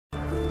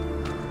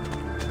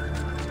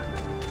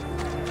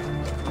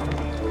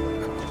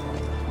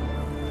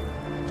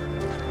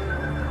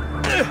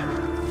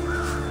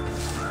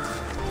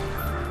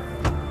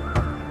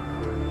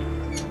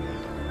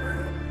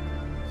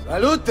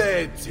Salute,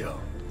 Ezio.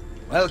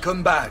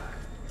 Welcome back.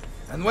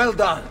 And well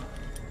done.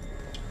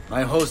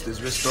 My host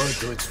is restored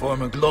to its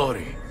former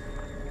glory.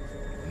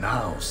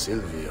 Now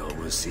Silvio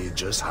will see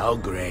just how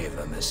grave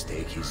a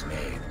mistake he's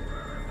made.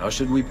 How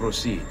should we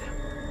proceed?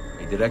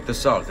 A direct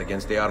assault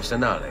against the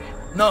Arsenale?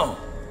 No.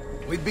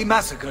 We'd be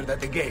massacred at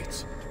the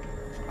gates.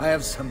 I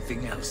have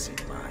something else in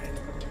mind.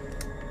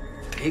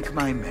 Take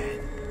my men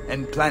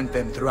and plant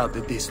them throughout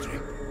the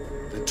district.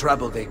 The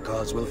trouble they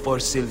cause will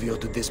force Silvio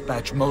to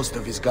dispatch most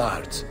of his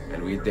guards.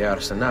 And with the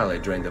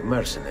Arsenale drained of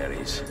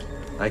mercenaries,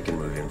 I can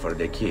move in for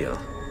the kill.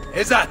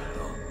 Esatto.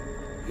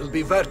 You'll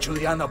be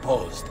virtually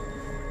unopposed.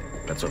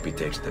 Let's hope he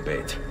takes the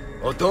bait.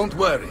 Oh, don't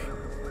worry.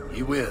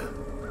 He will.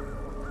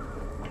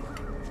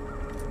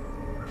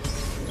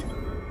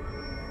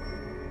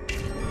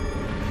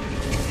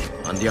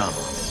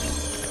 Andiamo.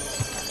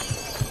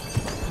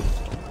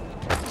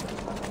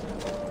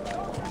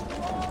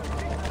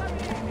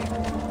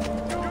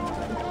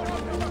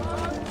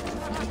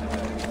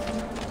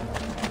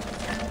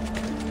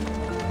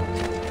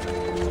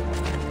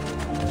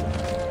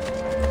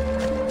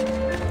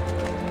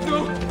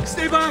 No!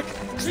 Stay back!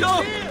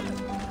 Stop!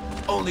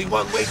 Only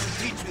one way to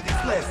teach you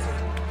this lesson.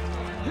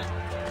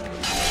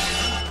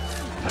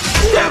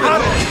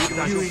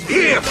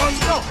 Here!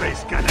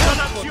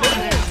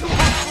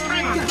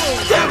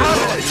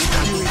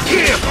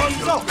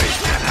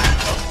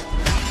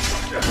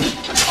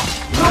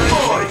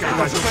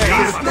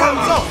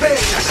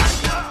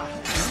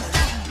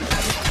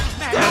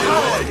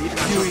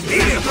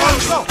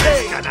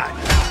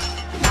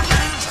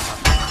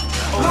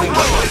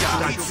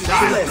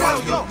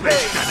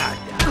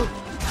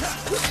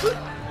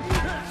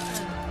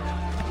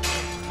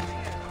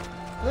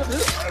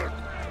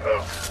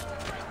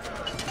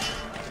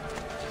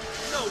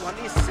 No one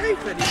is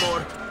safe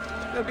anymore.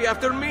 They'll be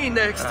after me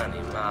next.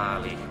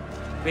 Animali.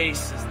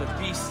 Base as the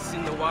beasts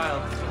in the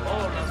wild.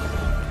 All of them.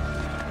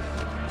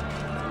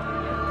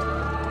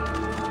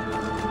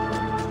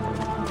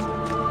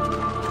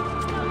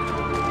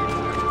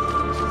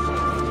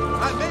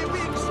 I may be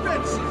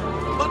expensive,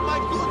 but my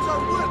goods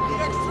are worth the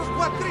extra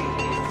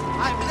quattrini.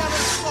 I've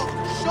never sold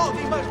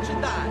shoddy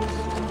merchandise.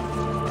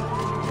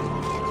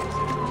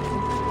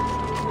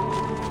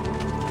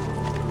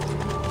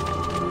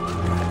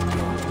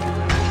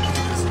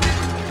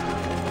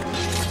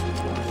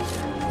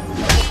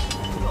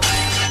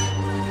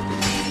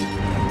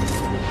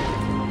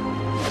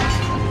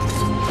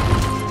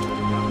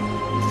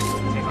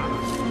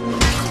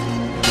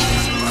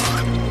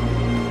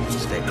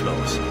 Stay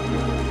close.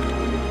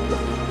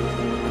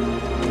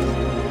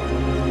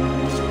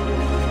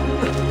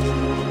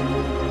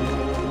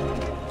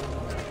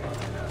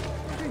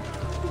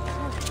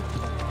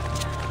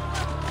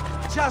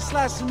 Just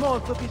last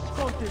month,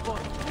 Visconti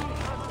bought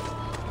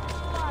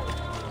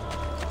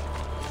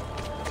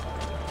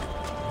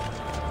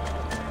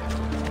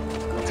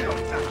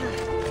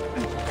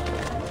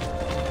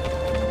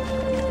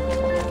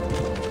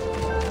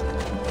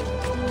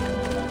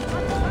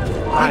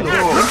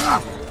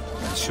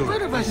Where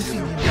have I seen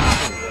you?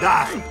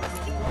 Die!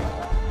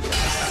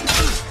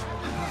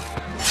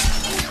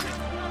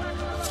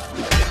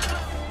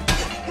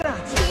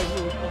 Grazie,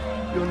 aiuto.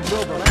 Your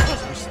noble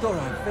must restore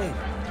our faith.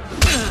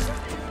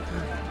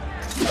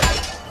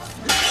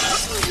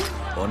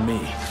 On me.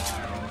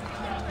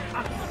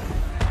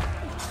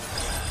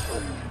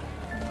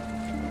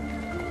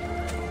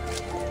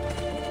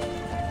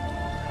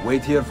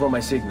 Wait here for my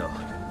signal.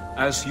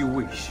 As you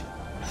wish.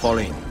 Fall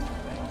in.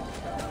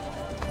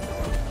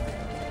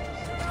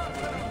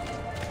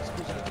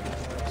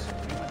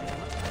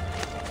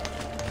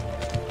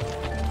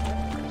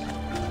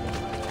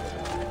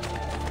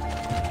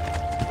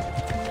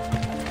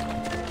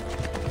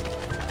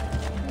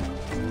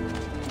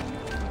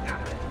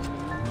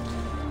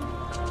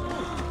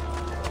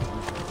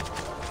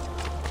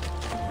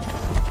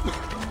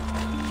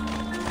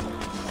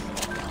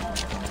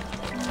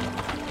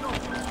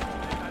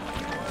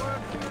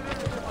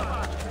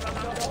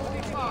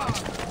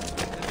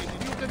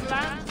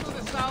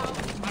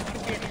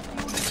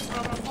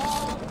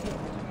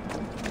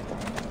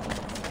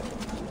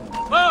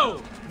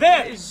 Whoa!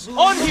 There is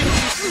on him!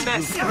 This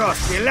mess!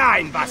 Cross the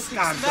line,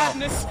 bastardo!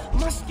 Madness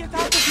must get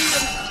out of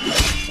here!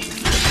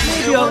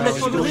 Maybe I'll let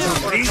you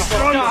live. Maybe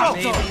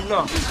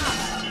not.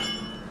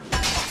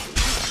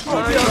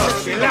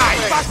 Cross the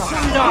line,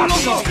 bastardo!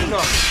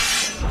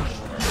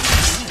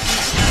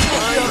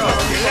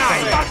 Cross the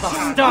line,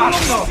 bastardo!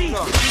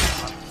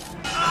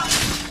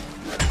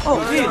 Oh,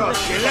 vedi!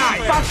 Cross the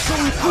line! Faccio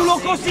un culo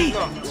così!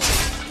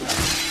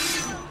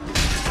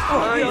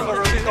 Oh, io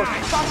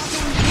faccio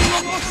un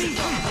culo così!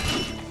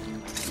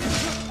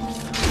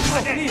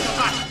 Oh, vedi!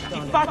 Ti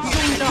faccio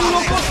un culo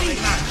così!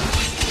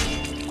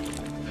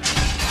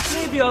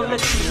 Maybe I'll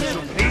let you live.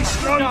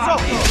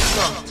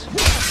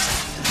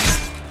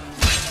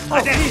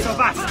 Adesso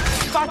basta!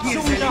 Faccio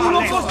un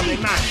culo così!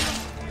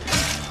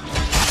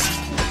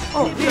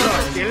 Oh, vedi!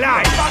 Cross the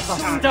line, Faccio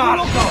un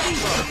culo così!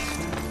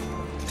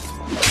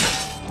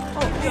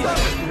 Oh, vedi!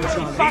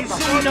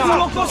 Faccio un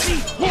culo così!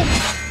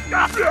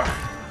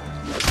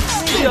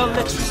 Maybe I'll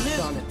let you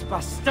live,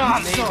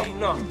 bastardo. Maybe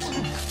not.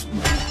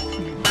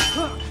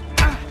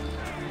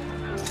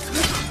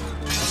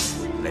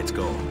 Let's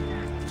go.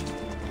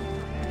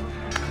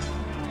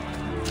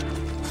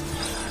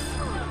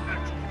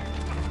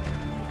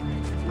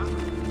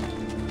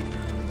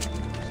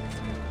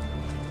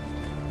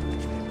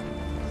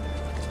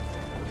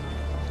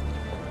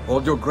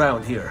 Hold your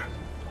ground here.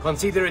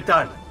 Consider it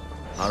done.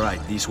 All right,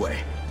 this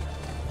way.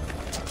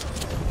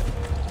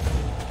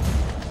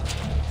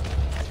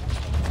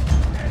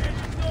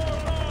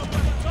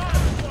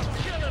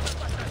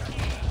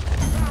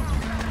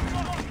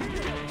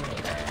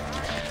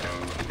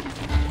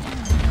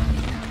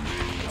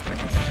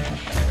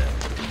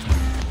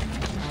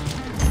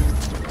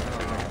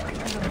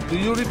 Do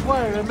you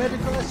require a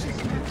medical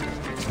assistant?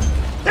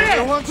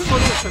 I want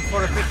solution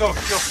for a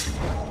Pinocchio.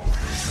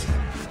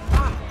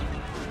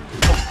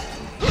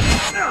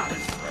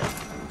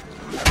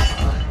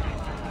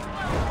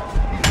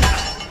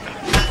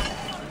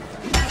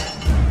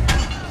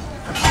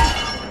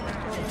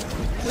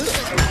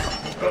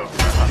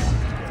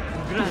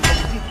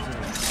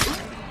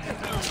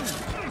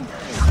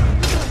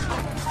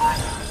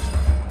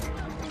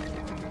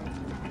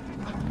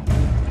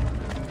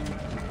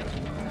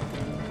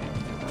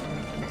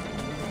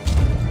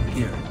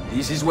 Here,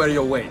 this is where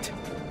you'll wait.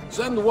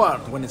 Send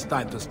word when it's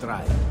time to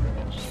strike.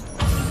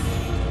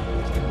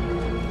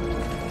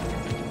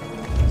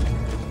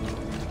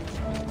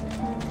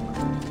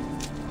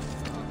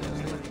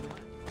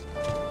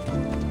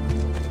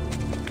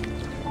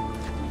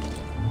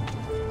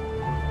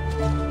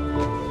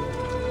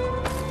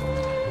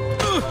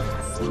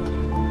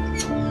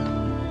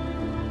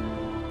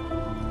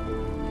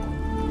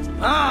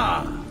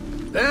 Ah,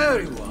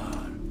 there you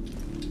are.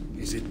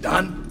 Is it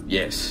done?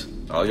 Yes,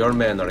 all your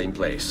men are in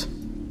place.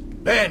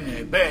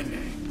 Bene,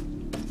 bene.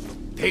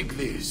 Take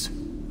this.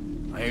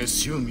 I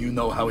assume you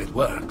know how it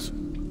works.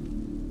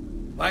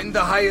 Find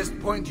the highest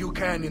point you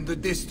can in the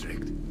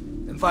district,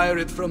 and fire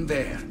it from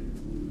there.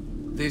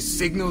 This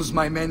signals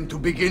my men to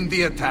begin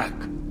the attack.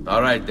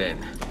 All right then.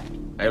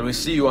 I will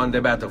see you on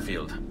the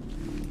battlefield.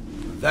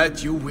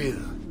 That you will.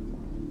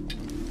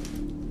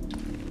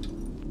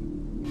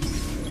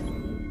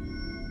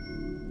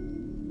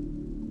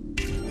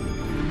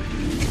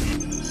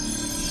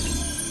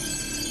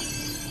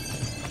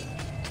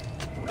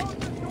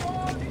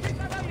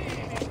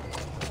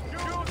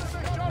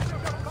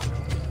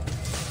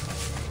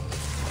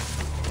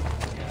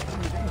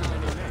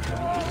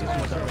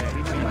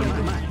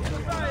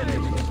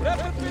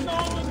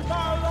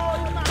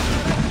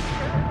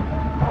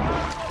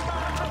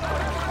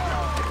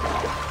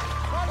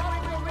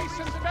 Following the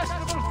recent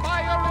festival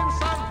fire in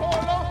San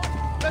Polo,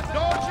 the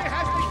Doge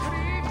has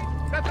decreed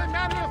that the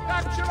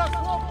manufacture of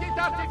fuochi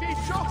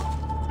d'artificio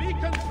be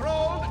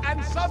controlled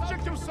and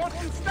subject to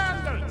certain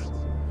standards.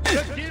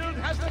 The guild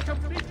has the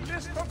complete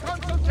list for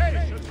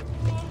consultation.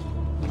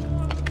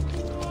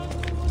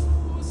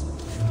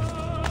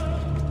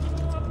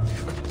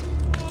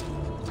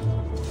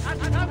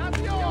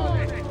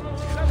 Attenzione!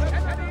 The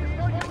penalties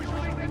for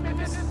usually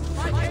committed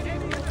by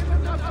any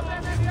citizen of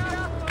Venezia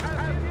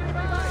has been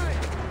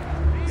revised.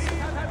 These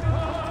have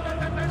caused the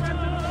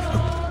defendant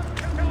laws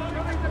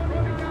concerning the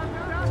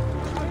propaganda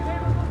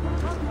available for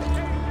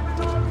consultation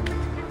in all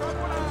Uniti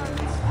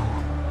Popolari.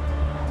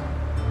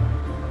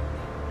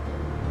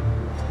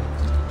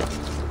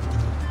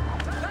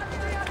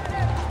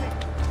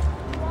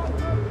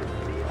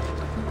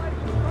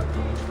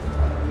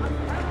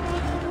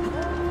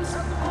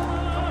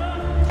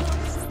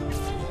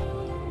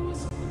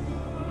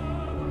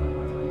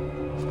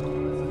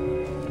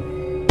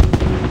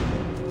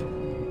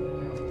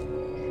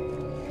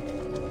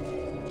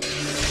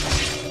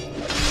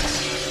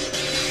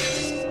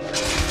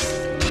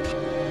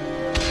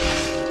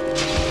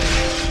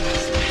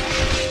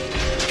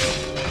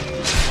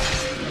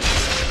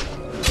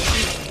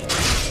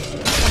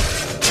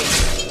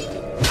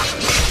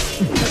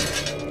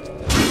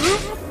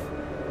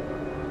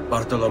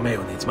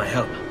 Bartolomeo needs my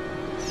help.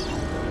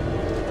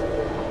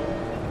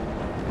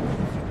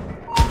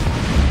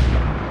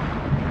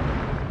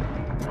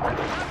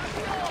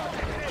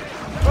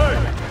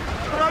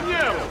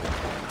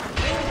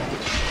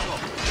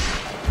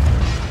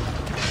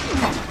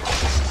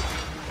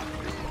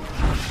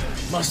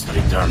 Must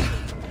return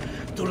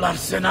to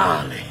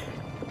l'Arsenale.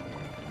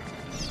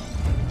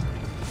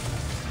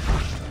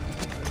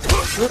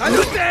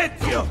 Salute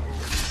Ezio!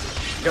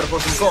 Careful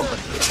some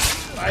company.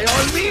 By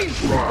all means!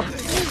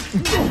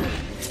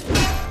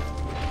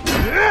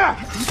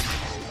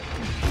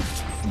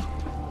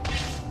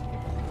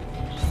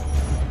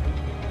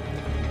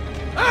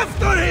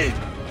 After him!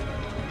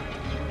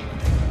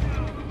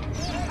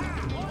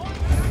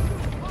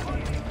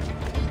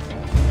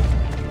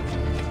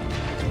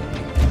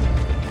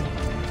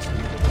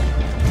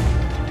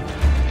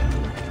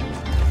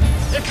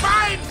 A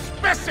fine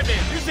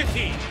specimen, isn't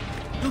he?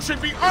 You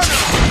should be honored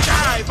to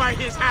die by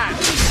his hand.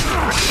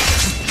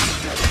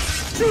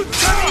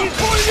 Ciucciami il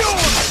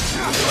coglione!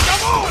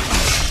 Come on!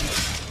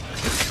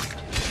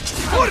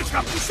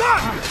 Porca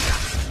puttana!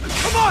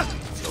 Come on!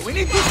 Ezio, we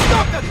need to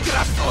stop that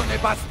grassone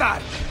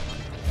bastard!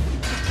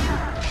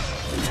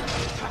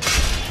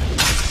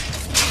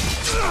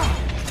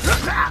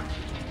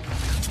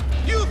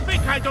 You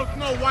think I don't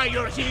know why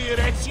you're here,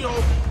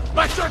 Ezio?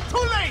 But you're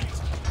too late!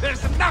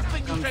 There's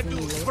nothing you can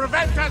do to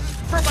prevent us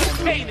from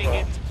obtaining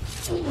it!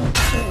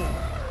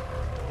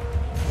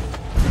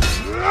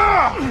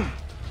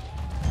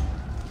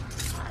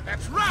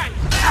 That's right!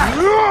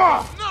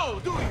 No,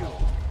 do you?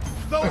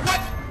 Though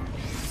what?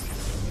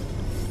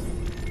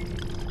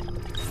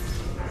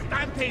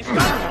 Dante's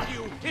done with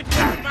you! It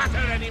doesn't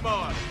matter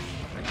anymore!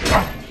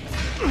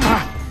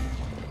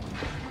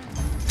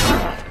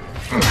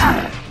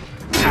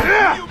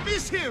 You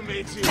miss him,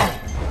 Ezio!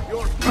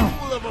 You're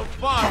fool of a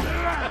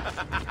father!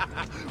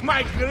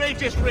 My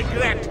greatest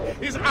regret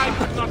is I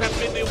could not have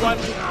been the one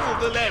to pull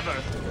the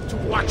lever, to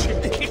watch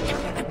him kick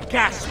and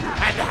gasp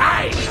and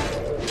hide!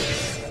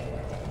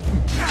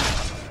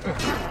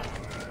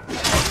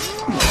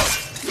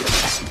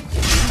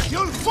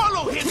 You'll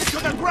follow him to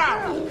the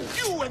ground!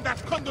 You and that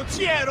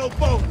condottiero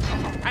both!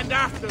 And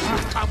after you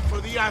come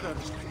for the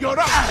others, your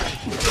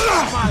uncle,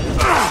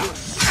 your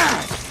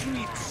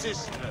sweet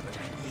sister,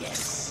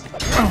 yes!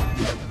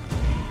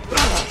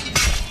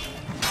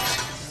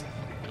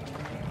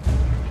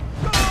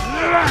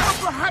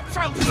 Perhaps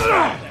I'll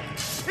stop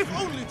there, if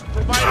only to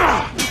provide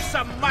us with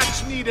some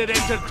much-needed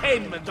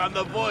entertainment on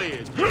the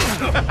voyage.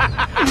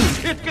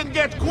 It can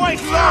get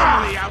quite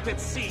lonely out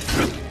at sea.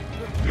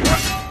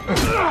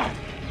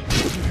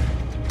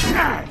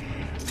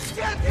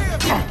 Get him!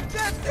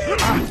 Get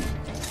him!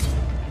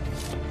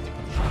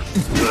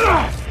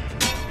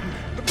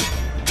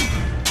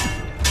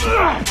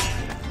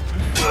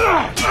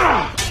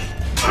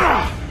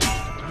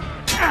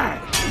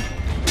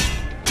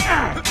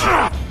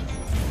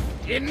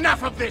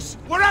 Enough of this!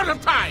 We're out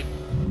of time!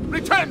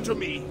 Return to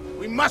me!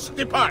 We must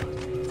depart!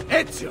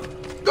 Ezio,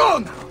 go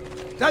now!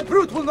 That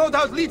brute will no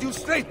doubt lead you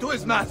straight to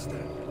his master.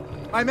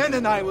 My men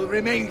and I will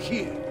remain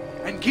here,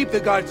 and keep the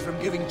guards from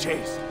giving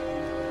chase.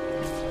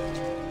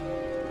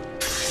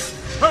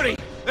 Hurry!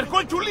 They're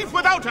going to leave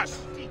without us!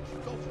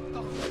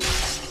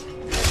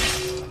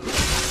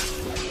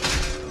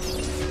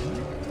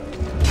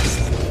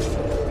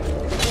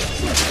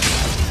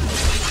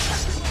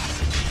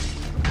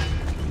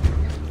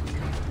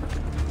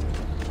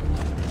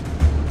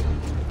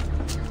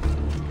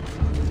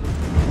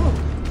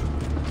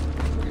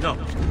 No,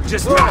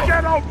 just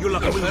now. You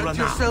lucky we run out.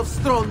 yourself,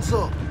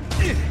 stronzo!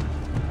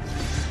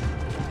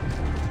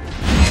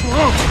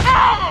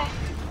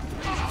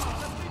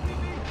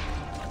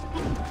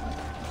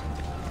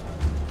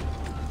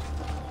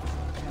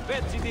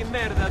 Pezzi di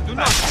merda, do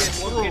not get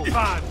through.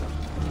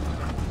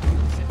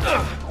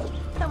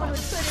 Someone would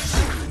put it.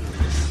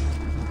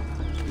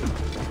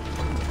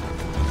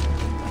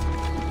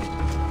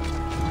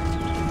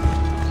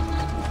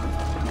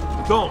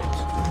 Don't.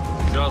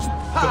 Just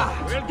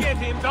don't. We'll get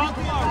him, don't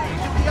worry.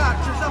 The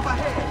archers up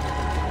ahead!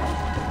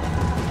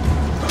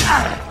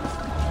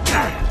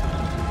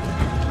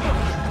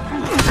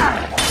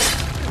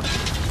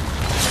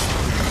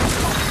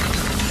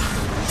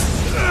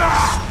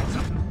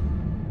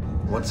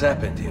 What's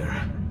happened here?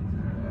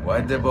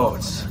 Why the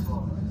boats?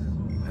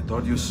 I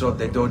thought you sought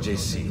the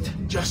Doge's seat.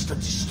 Just a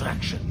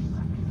distraction.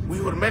 We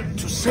were meant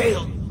to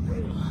sail.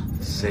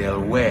 Sail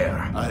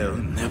where? I'll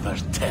never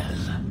tell.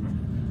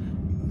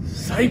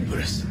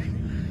 Cyprus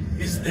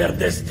is their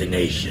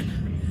destination.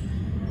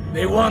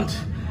 They want...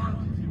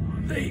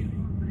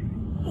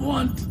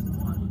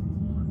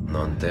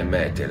 Non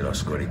temete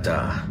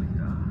l'oscurità.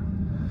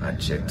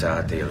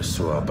 Accettate il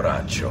suo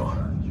abbraccio.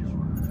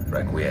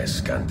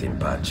 Requiescant in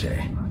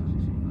pace.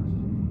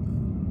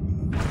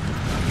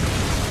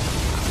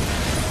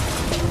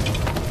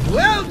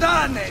 Well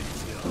done,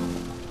 Ezio!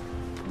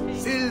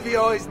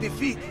 Silvio is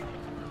defeated,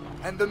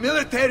 and the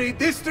military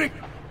district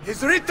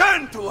is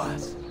returned to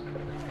us.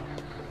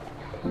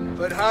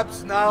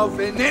 Perhaps now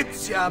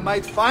Venezia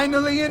might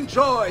finally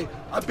enjoy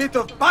a bit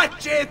of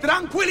pace e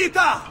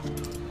tranquillità.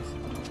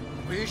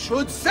 We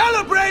should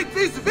celebrate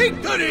this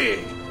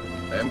victory!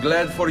 I am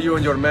glad for you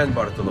and your men,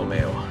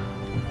 Bartolomeo.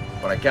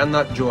 But I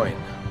cannot join.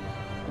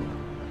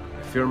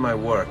 I fear my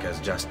work has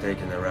just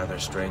taken a rather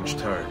strange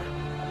turn.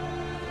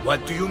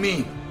 What do you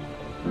mean?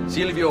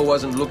 Silvio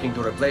wasn't looking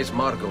to replace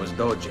Marco as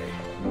Doge.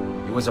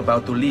 He was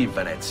about to leave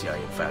Venezia,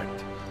 in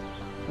fact.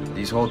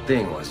 This whole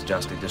thing was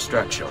just a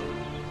distraction.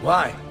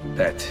 Why?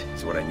 That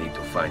is what I need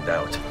to find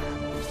out.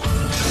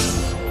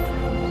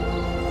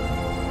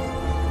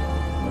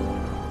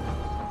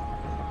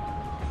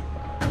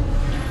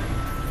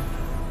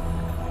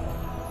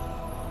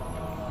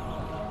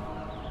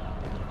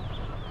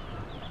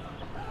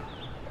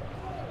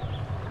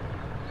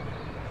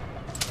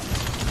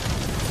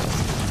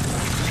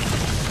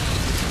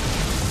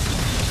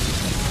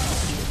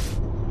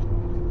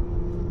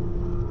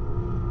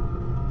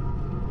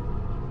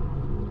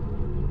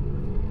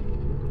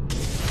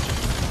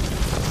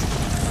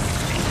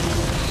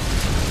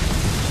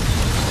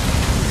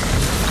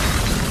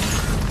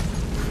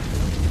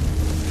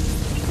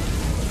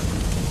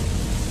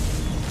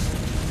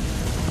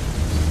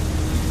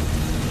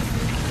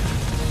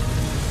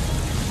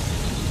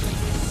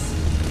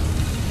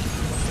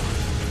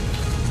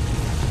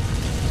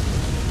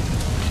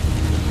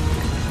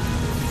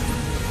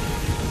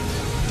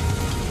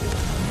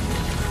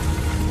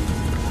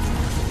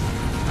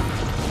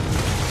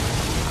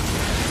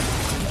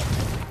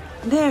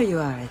 There you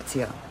are,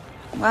 Ezio.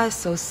 Why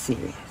so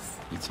serious?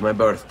 It's my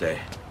birthday.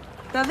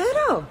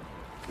 Davvero?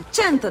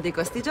 100 di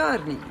questi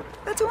giorni.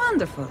 That's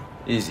wonderful.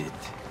 Is it?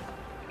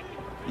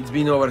 It's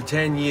been over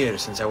 10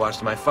 years since I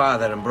watched my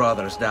father and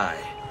brothers die.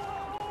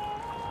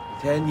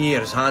 10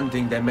 years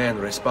hunting the men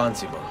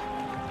responsible.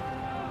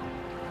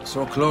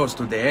 So close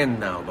to the end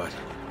now, but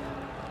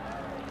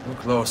no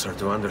closer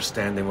to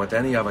understanding what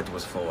any of it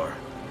was for.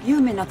 You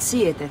may not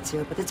see it,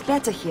 Ezio, but it's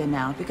better here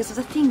now because of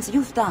the things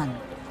you've done.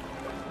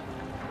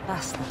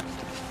 Basta.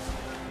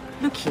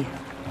 Look here.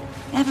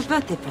 I have a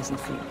birthday present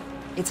for you.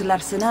 It's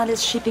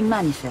l'Arsenale's shipping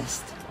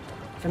manifest.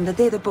 From the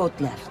day the boat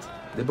left.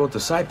 The boat to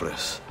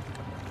Cyprus?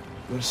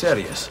 You're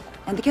serious?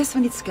 And guess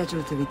when it's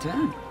scheduled to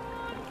return?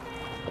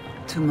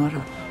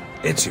 Tomorrow.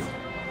 Ezio,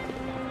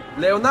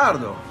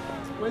 Leonardo!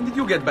 When did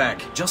you get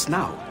back? just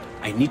now.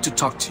 I need to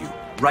talk to you.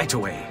 Right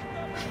away.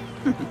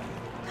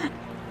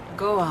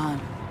 Go on.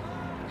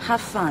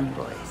 Have fun,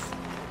 boys.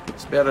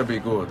 This better be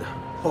good.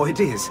 Oh, it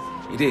is.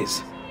 It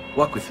is.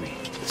 Walk with me.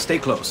 Stay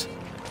close.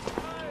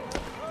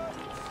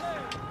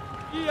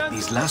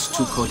 These last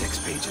 2 codex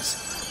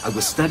pages. I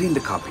was studying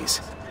the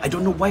copies. I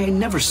don't know why I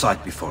never saw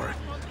it before.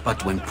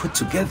 But when put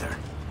together,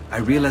 I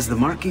realized the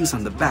markings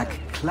on the back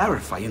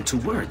clarify into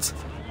words.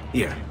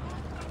 Here.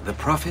 The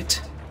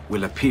prophet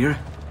will appear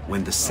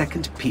when the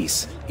second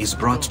piece is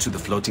brought to the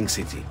floating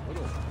city.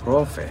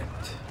 Prophet.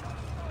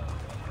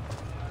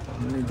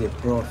 Only the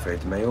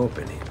prophet may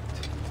open it.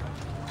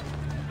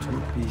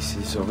 2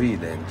 pieces of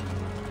Eden.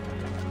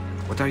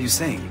 What are you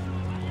saying?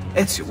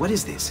 Ezio, what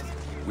is this?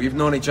 We've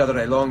known each other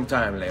a long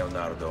time,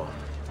 Leonardo.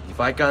 If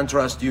I can't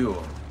trust you,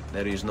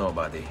 there is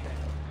nobody.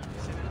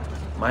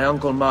 My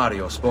uncle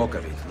Mario spoke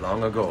of it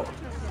long ago.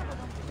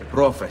 A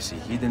prophecy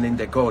hidden in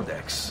the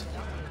Codex,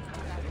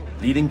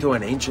 leading to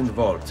an ancient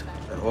vault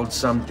that holds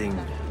something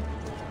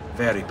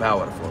very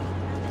powerful.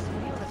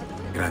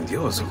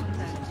 Grandioso.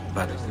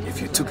 But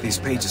if you took these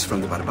pages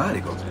from the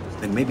Barbarigo,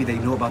 then maybe they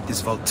know about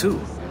this vault too.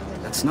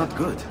 That's not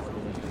good.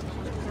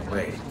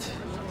 Wait.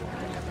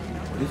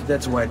 What if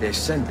that's why they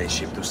sent the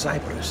ship to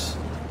Cyprus?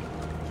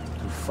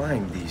 To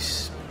find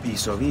this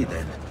piece of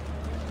Eden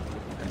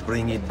and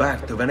bring it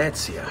back to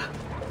Venezia?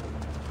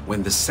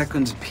 When the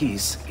second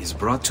piece is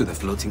brought to the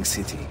floating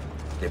city,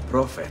 The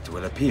prophet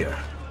will appear.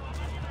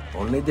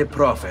 Only the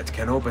prophet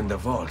can open the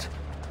vault.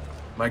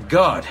 My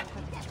God!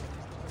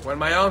 When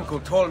my uncle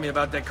told me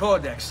about the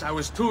Codex, I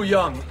was too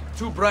young,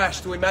 too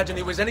brash to imagine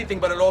it was anything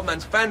but an old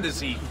man's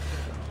fantasy.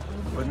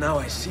 But now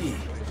I see.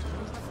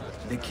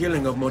 The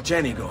killing of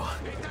Mocenigo,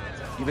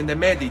 even the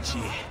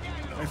Medici,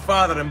 my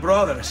father and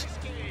brothers.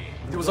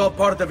 It was all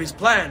part of his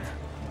plan.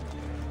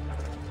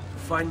 To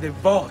find the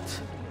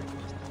vault.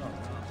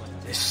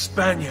 The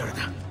Spaniard.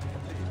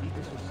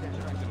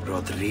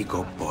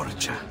 Rodrigo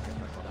Borgia.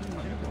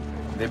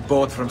 The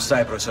boat from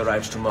Cyprus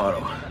arrives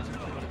tomorrow.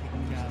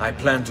 I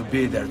plan to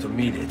be there to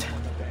meet it.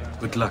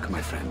 Good luck,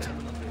 my friend.